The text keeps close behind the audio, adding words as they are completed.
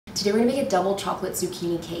Today we're gonna make a double chocolate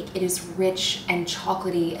zucchini cake. It is rich and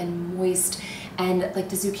chocolatey and moist, and like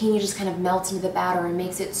the zucchini just kind of melts into the batter and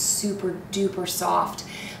makes it super duper soft,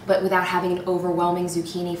 but without having an overwhelming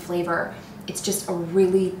zucchini flavor. It's just a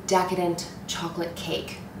really decadent chocolate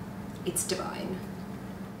cake. It's divine.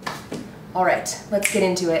 All right, let's get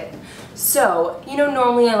into it. So, you know,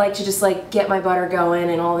 normally I like to just like get my butter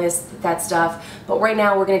going and all that stuff, but right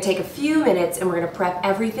now we're gonna take a few minutes and we're gonna prep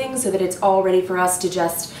everything so that it's all ready for us to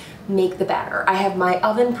just make the batter. I have my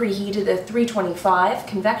oven preheated at 325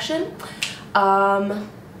 convection,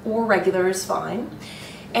 or regular is fine.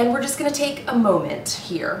 And we're just gonna take a moment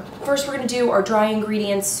here. First we're gonna do our dry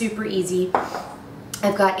ingredients, super easy.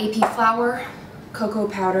 I've got AP flour, cocoa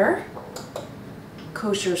powder,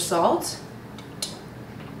 kosher salt,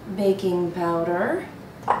 baking powder,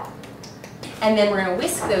 and then we're gonna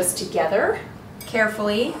whisk those together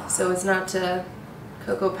carefully so as not to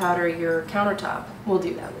cocoa powder your countertop. We'll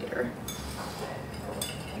do that later.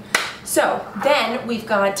 So then we've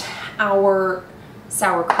got our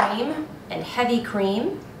sour cream and heavy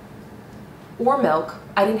cream or milk.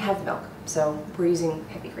 I didn't have milk, so we're using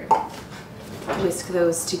heavy cream. Whisk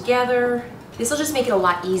those together. This will just make it a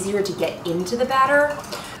lot easier to get into the batter.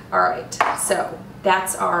 All right, so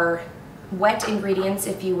that's our wet ingredients,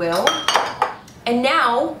 if you will. And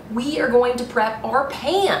now we are going to prep our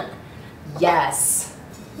pan. Yes,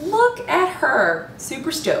 look at her,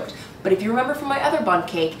 super stoked. But if you remember from my other bundt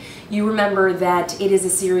cake, you remember that it is a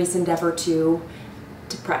serious endeavor to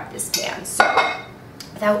prep this pan. So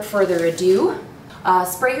without further ado,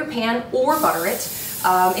 spray your pan or butter it.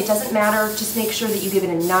 It doesn't matter, just make sure that you give it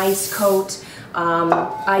a nice coat.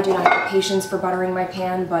 I do not have the patience for buttering my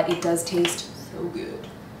pan, but it does taste so good.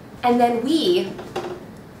 And then we,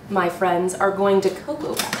 my friends, are going to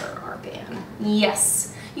cocoa powder our pan.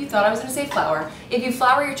 Yes, you thought I was gonna say flour. If you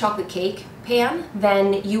flour your chocolate cake pan,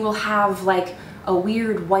 then you will have like a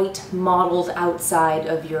weird white mottled outside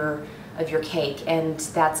of your cake, and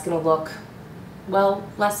that's gonna look, well,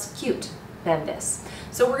 less cute than this.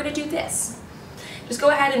 So we're gonna do this. Just go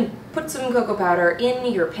ahead and put some cocoa powder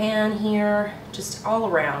in your pan here, just all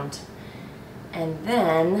around. And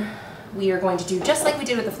then we are going to do just like we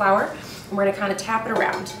did with the flour, and we're gonna kind of tap it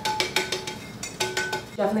around.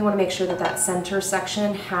 Definitely wanna make sure that that center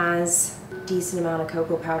section has a decent amount of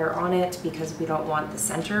cocoa powder on it because we don't want the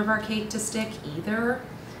center of our cake to stick either.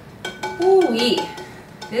 Ooh-wee,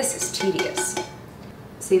 this is tedious.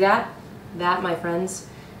 See that? That, my friends,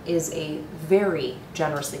 is a very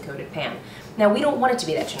generously coated pan. Now, we don't want it to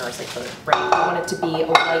be that generously coated, right? We want it to be a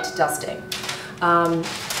white dusting.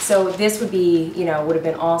 So this would be, you know, would have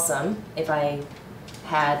been awesome if I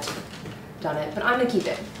had done it, but I'm gonna keep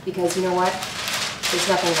it because you know what? There's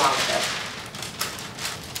nothing wrong with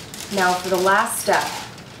it. Now, for the last step,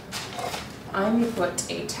 I'm gonna put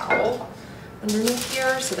a towel underneath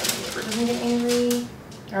here so that my neighbor doesn't get angry.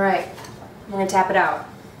 All right, I'm gonna tap it out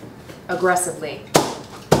aggressively.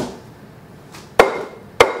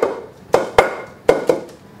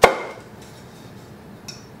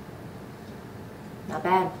 Not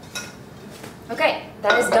bad. Okay,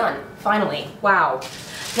 that is done, finally. Wow.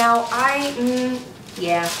 Now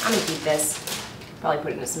yeah, I'm gonna keep this. Probably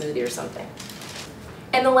put it in a smoothie or something.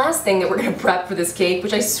 And the last thing that we're gonna prep for this cake,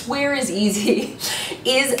 which I swear is easy,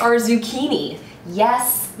 is our zucchini.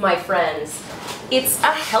 Yes, my friends, it's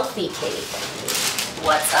a healthy cake.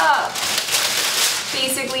 What's up?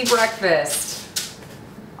 Basically breakfast.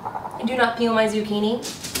 I do not peel my zucchini.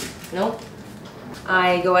 Nope.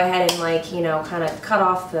 I go ahead and, like, you know, kind of cut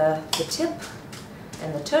off the tip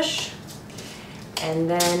and the tush, and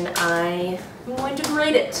then I am going to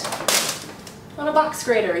grate it on a box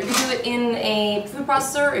grater. You can do it in a food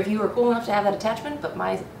processor if you are cool enough to have that attachment, but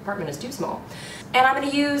my apartment is too small. And I'm going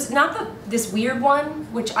to use, not this weird one,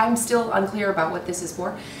 which I'm still unclear about what this is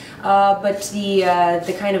for, but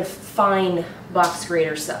the kind of fine box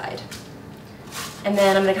grater side. And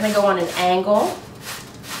then I'm going to kind of go on an angle.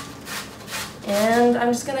 And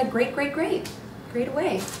I'm just gonna grate away.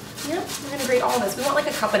 Yeah, I'm gonna grate all this. We want like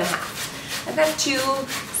a cup and a half. I've got two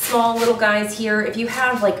small little guys here. If you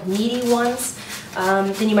have like meaty ones,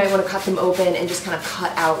 then you might want to cut them open and just kind of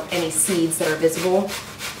cut out any seeds that are visible.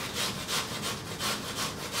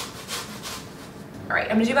 All right,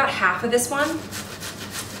 I'm gonna do about half of this one,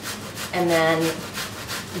 and then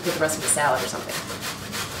you put the rest of the salad or something.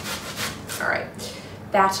 All right,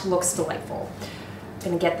 that looks delightful.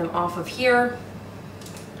 Gonna get them off of here.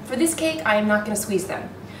 For this cake, I am not gonna squeeze them.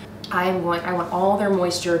 I want all their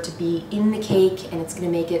moisture to be in the cake, and it's gonna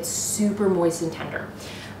make it super moist and tender.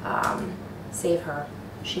 Save her,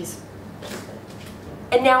 she's...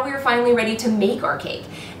 And now we are finally ready to make our cake.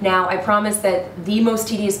 Now, I promised that the most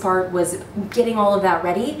tedious part was getting all of that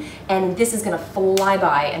ready, and this is gonna fly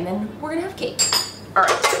by, and then we're gonna have cake. All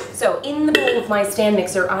right, so in the bowl of my stand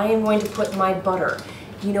mixer, I am going to put my butter.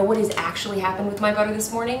 You know what has actually happened with my butter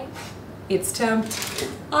this morning? It's temped.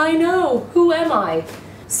 I know, who am I?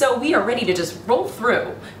 So we are ready to just roll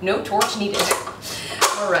through. No torch needed.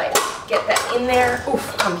 All right, get that in there.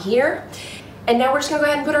 Oof, I'm here. And now we're just gonna go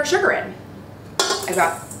ahead and put our sugar in. I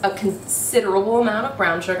got a considerable amount of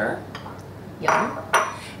brown sugar. Yum.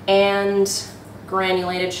 And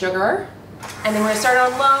granulated sugar. And then we're gonna start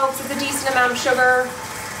on low, so it's a decent amount of sugar.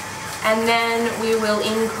 And then we will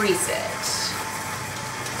increase it.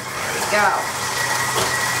 There we go.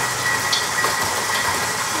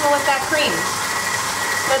 We'll let that cream.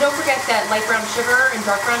 Now don't forget that light brown sugar and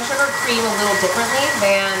dark brown sugar cream a little differently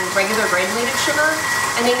than regular granulated sugar,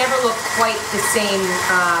 and they never look quite the same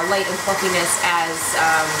light and fluffiness as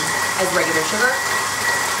regular sugar.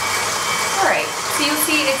 All right, so you'll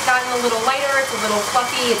see it's gotten a little lighter, it's a little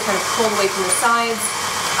fluffy, it's kind of pulled away from the sides,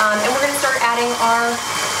 and we're going to start adding our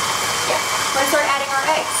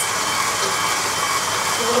eggs.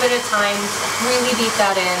 A little bit of time, really beat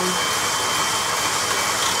that in.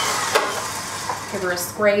 Give her a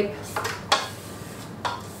scrape.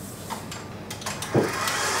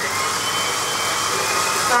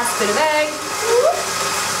 Last bit of egg.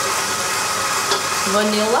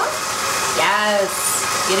 Vanilla. Yes,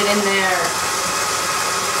 get it in there.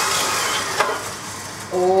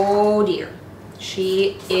 Oh dear,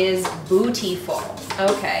 she is bootyful.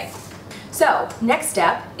 Okay. So, next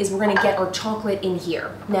step is we're gonna get our chocolate in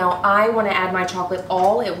here. Now, I wanna add my chocolate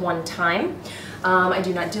all at one time. I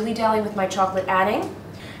do not dilly-dally with my chocolate adding.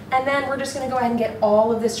 And then we're just gonna go ahead and get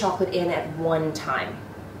all of this chocolate in at one time.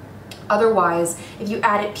 Otherwise, if you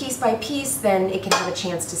add it piece by piece, then it can have a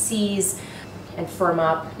chance to seize and firm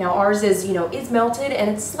up. Now ours is, is melted and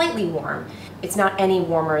it's slightly warm. It's not any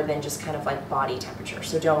warmer than just kind of like body temperature.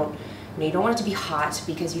 So you don't want it to be hot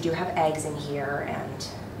because you do have eggs in here and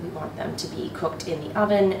we want them to be cooked in the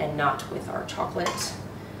oven and not with our chocolate.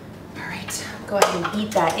 All right, go ahead and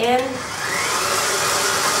beat that in.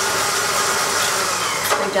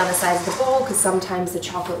 Scrape down the sides of the bowl because sometimes the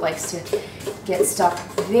chocolate likes to get stuck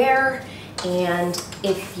there. And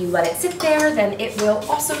if you let it sit there, then it will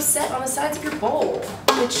also set on the sides of your bowl,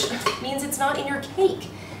 which means it's not in your cake.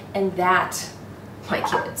 And that, my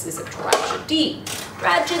kids, is a tragedy.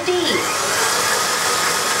 Tragedy.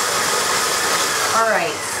 All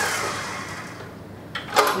right.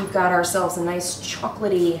 We've got ourselves a nice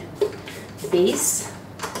chocolatey base.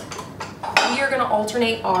 We are going to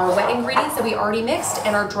alternate our wet ingredients that we already mixed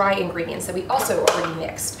and our dry ingredients that we also already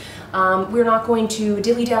mixed. We're not going to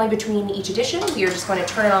dilly-dally between each addition. We are just going to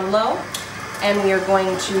turn it on low and we are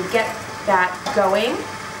going to get that going.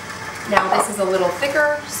 Now this is a little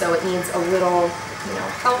thicker, so it needs a little,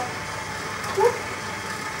 help.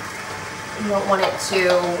 You don't want it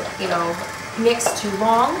to, mix too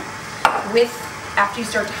long after you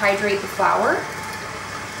start to hydrate the flour,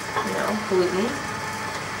 gluten.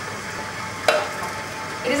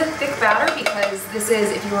 It is a thick batter because this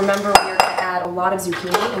is, if you remember, we are going to add a lot of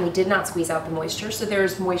zucchini and we did not squeeze out the moisture, so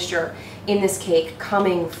there's moisture in this cake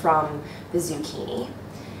coming from the zucchini.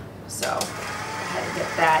 So go ahead and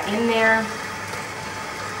get that in there.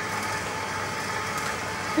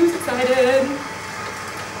 Who's excited?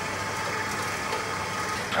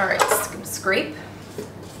 All right, just gonna scrape.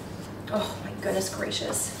 Oh my goodness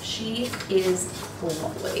gracious, she is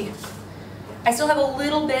lovely. I still have a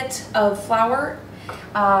little bit of flour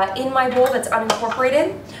in my bowl that's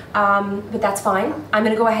unincorporated, but that's fine. I'm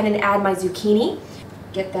gonna go ahead and add my zucchini.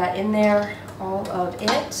 Get that in there, all of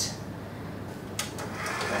it.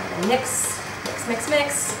 Mix, mix, mix,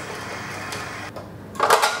 mix.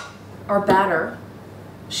 Our batter,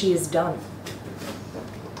 she is done.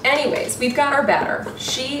 Anyways, we've got our batter.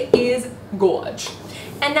 She is gorge.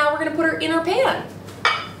 And now we're gonna put her in our pan.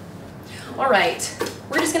 All right,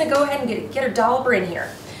 we're just gonna go ahead and get her dolloper in here.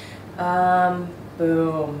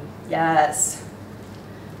 Boom, yes.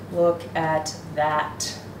 Look at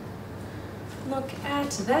that. Look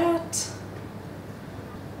at that.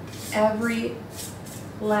 Every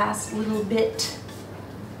last little bit.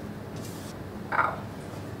 Wow,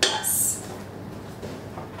 yes.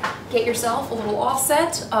 Get yourself a little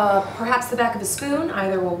offset, perhaps the back of a spoon,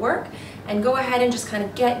 either will work, and go ahead and just kind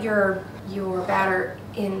of get your batter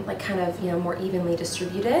in more evenly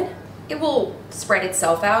distributed. It will spread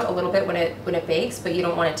itself out a little bit when it bakes, but you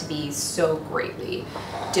don't want it to be so greatly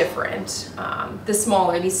different. These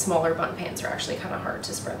smaller bun pans are actually kind of hard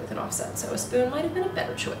to spread with an offset, so a spoon might have been a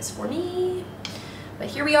better choice for me. But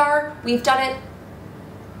here we are, we've done it.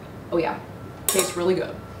 Oh yeah, tastes really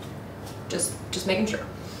good. just making sure.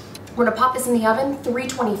 We're gonna pop this in the oven,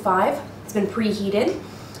 325. It's been preheated.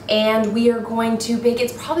 And we are going to bake,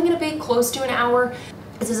 it's probably gonna bake close to an hour.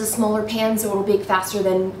 This is a smaller pan, so it'll bake faster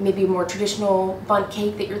than maybe a more traditional bundt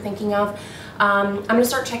cake that you're thinking of. I'm gonna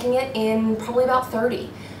start checking it in probably about 30.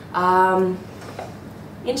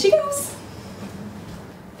 In she goes.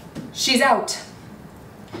 She's out.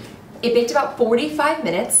 It baked about 45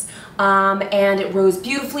 minutes. And it rose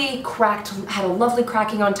beautifully, cracked, had a lovely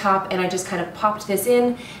cracking on top, and I just kind of popped this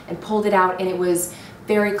in and pulled it out, and it was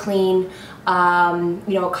very clean. You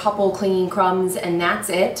know, a couple clinging crumbs, and that's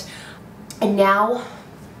it. And now,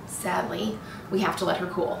 sadly, we have to let her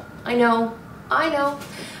cool. I know,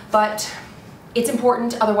 but it's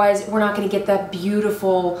important, otherwise we're not going to get that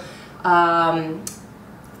beautiful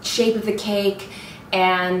shape of the cake,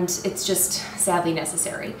 and it's just sadly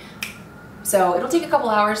necessary. So it'll take a couple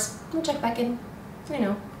hours. We'll check back in. I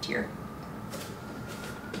know, tear.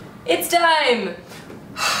 It's time!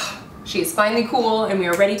 She is finally cool and we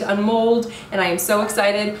are ready to unmold, and I am so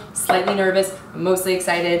excited, slightly nervous, mostly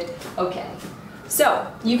excited. Okay,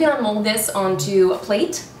 so you can unmold this onto a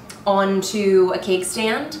plate, onto a cake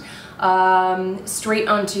stand, straight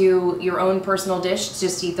onto your own personal dish,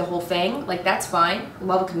 just eat the whole thing. Like, that's fine,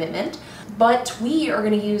 love a commitment. But we are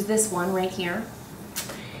gonna use this one right here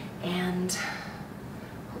and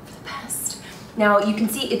hope for the best. Now you can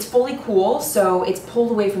see it's fully cool, so it's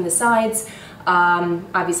pulled away from the sides.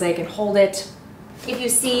 Obviously I can hold it. If you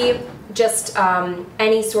see just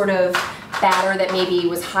any sort of batter that maybe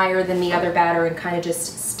was higher than the other batter and kind of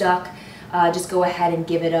just stuck, just go ahead and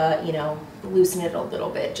give it a, you know, loosen it a little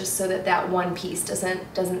bit just so that that one piece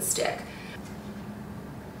doesn't stick.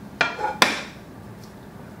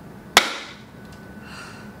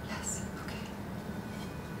 Yes, okay.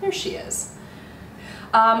 There she is.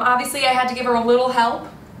 Obviously I had to give her a little help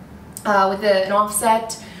with an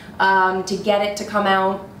offset to get it to come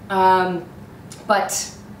out,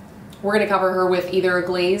 but we're going to cover her with either a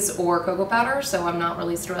glaze or cocoa powder, so I'm not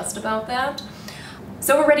really stressed about that.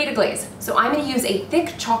 So we're ready to glaze. So I'm going to use a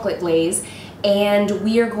thick chocolate glaze, and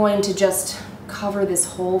we are going to just cover this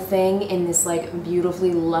whole thing in this like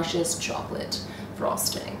beautifully luscious chocolate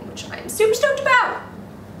frosting, which I'm super stoked about.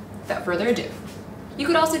 Without further ado, you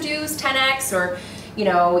could also use 10x, or you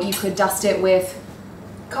know, you could dust it with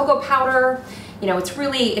cocoa powder. You know,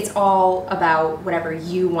 it's all about whatever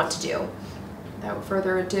you want to do. Without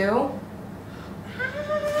further ado,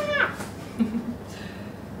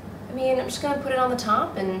 I mean, I'm just gonna put it on the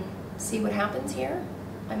top and see what happens here.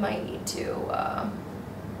 I might need to,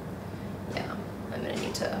 yeah, I'm gonna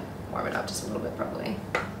need to warm it up just a little bit probably.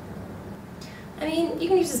 I mean, you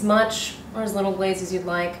can use as much or as little glaze as you'd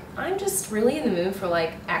like. I'm just really in the mood for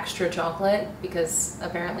like extra chocolate because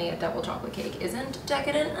apparently a double chocolate cake isn't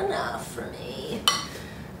decadent enough for me.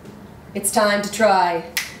 It's time to try.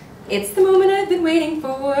 It's the moment I've been waiting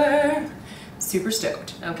for. Super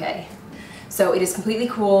stoked. Okay. So it is completely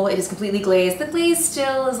cool. It is completely glazed. The glaze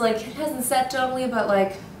still is like, it hasn't set totally, but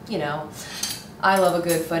like, you know, I love a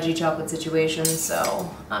good fudgy chocolate situation,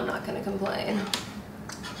 so I'm not gonna complain.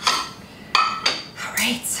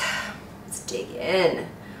 Alright, let's dig in.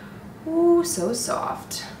 Ooh, so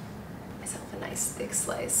soft. Myself a nice thick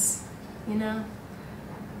slice, you know?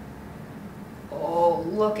 Oh,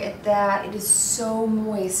 look at that. It is so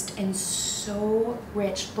moist and so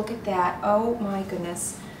rich. Look at that. Oh my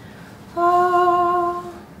goodness.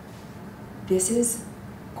 Oh, this is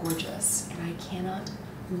gorgeous, and I cannot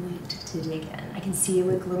wait to dig in. I can see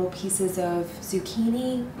like little pieces of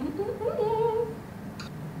zucchini.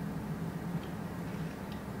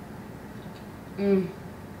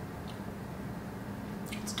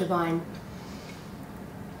 It's divine.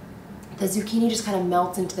 The zucchini just kind of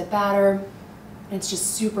melts into the batter, and it's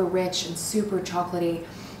just super rich and super chocolatey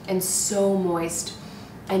and so moist,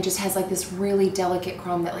 and just has like this really delicate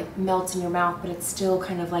crumb that like melts in your mouth, but it's still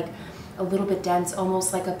kind of like a little bit dense,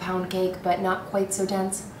 almost like a pound cake, but not quite so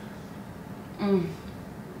dense. Oh,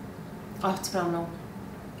 it's phenomenal.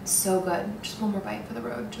 It's so good. Just one more bite for the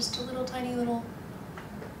road. Just a little tiny little.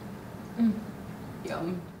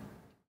 Yum.